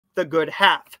The Good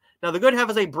Half. Now, The Good Half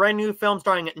is a brand new film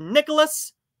starring Nick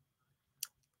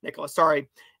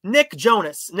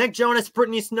Jonas,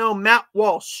 Brittany Snow, Matt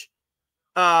Walsh,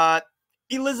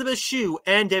 Elizabeth Shue,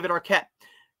 and David Arquette.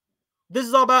 This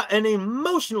is all about an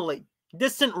emotionally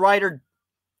distant writer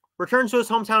returns to his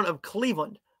hometown of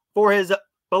Cleveland for his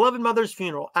beloved mother's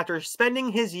funeral after spending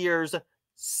his years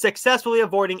successfully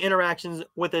avoiding interactions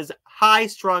with his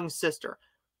high-strung sister,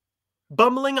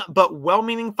 bumbling but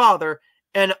well-meaning father,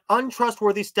 and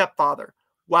untrustworthy stepfather.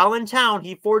 While in town,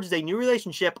 he forges a new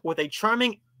relationship with a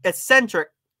charming, eccentric,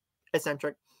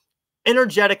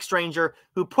 energetic stranger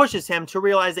who pushes him to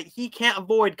realize that he can't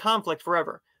avoid conflict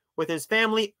forever with his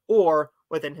family or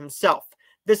within himself.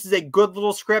 This is a good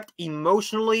little script,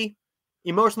 emotionally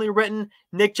written.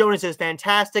 Nick Jonas is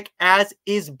fantastic, as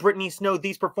is Brittany Snow.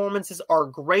 These performances are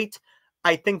great.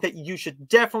 I think that you should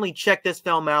definitely check this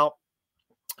film out.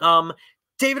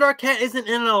 David Arquette isn't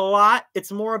in it a lot.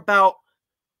 It's more about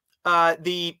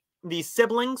the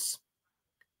siblings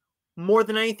more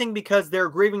than anything because they're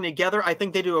grieving together. I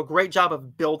think they do a great job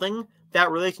of building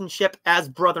that relationship as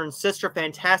brother and sister.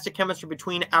 Fantastic chemistry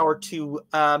between our two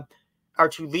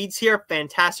leads here.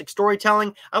 Fantastic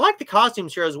storytelling. I like the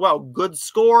costumes here as well. Good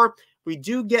score. We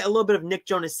do get a little bit of Nick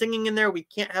Jonas singing in there. We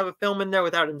can't have a film in there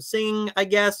without him singing, I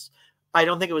guess. I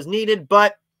don't think it was needed,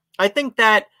 but I think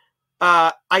that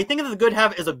The Good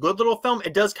Half is a good little film.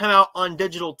 It does come out on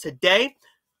digital today.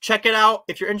 Check it out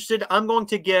if you're interested. I'm going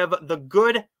to give The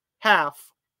Good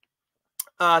Half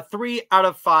 3 out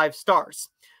of 5 stars.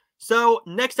 So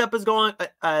next up is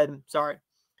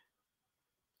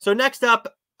So next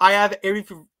up, I have a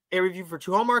review for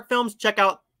 2 Hallmark films. Check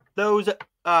out those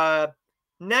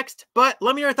next. But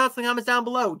let me know your thoughts in the comments down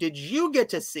below. Did you get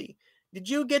to see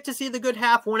The Good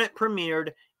Half when it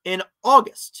premiered in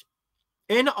August?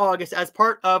 In August, as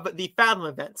part of the Fathom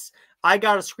events. I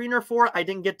got a screener for it. I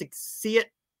didn't get to see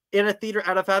it in a theater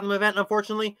at a Fathom event,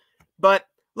 unfortunately. But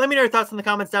let me know your thoughts in the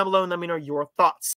comments down below and let me know your thoughts.